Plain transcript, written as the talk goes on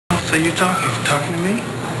So you talking to me?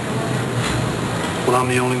 Well, I'm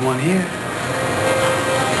the only one here.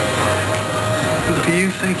 Who do you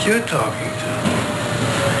think you're talking to?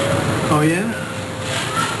 Oh, yeah?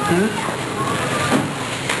 Huh?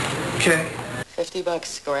 Okay.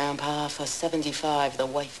 $50, Grandpa. For 75, the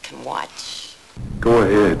wife can watch. Go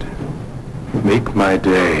ahead. Make my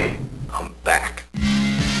day. I'm back.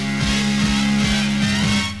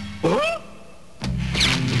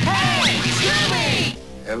 Hey, Jimmy!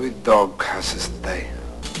 Every dog has his day.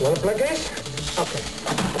 You want to play games? Okay.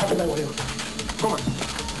 I'll play with you. Come on.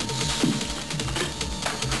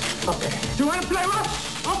 Okay. Do you want to play with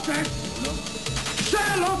us? Okay. Say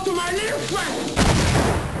hello to my little friend.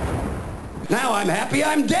 Now I'm happy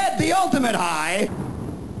I'm dead, the ultimate high.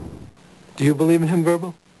 Do you believe in him,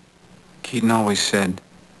 Verbal? Keaton always said,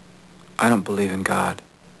 I don't believe in God,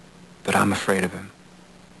 but I'm afraid of him.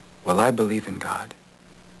 Well, I believe in God.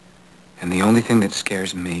 And the only thing that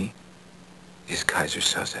scares me is Kaiser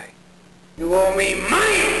Soze. You owe me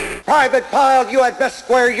money! Private Pile, you had best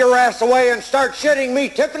square your ass away and start shitting me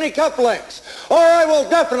Tiffany cufflinks, or I will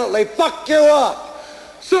definitely fuck you up.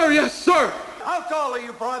 Sir, yes, sir. How tall are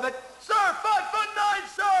you, Private? Sir, 5'9",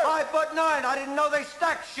 sir! 5'9". I didn't know they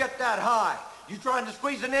stacked shit that high. You trying to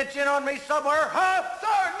squeeze an inch in on me somewhere, huh?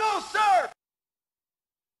 Sir, no, sir!